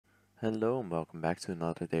Hello and welcome back to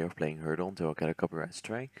another day of playing Heardle until I get a copyright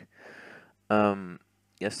strike.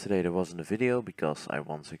 Yesterday there wasn't a video because I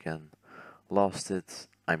once again lost it.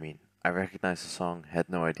 I recognized the song, had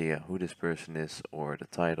no idea who this person is or the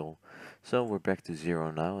title. So we're back to zero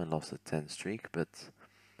now and lost a 10 streak, but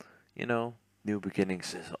you know, new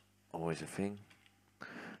beginnings is always a thing.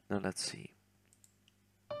 Now let's see.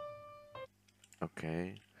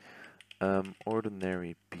 Okay.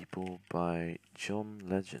 Ordinary People by John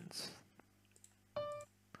Legend.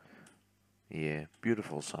 Yeah,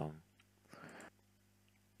 beautiful song.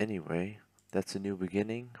 Anyway, that's a new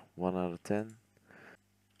beginning, 1 out of 10.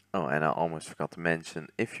 Oh, and I almost forgot to mention,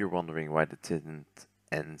 if you're wondering why it didn't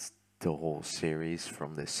end the whole series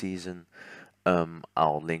from this season,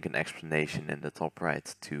 I'll link an explanation in the top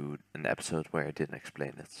right to an episode where I didn't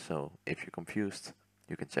explain it. So if you're confused,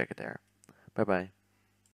 you can check it there. Bye bye.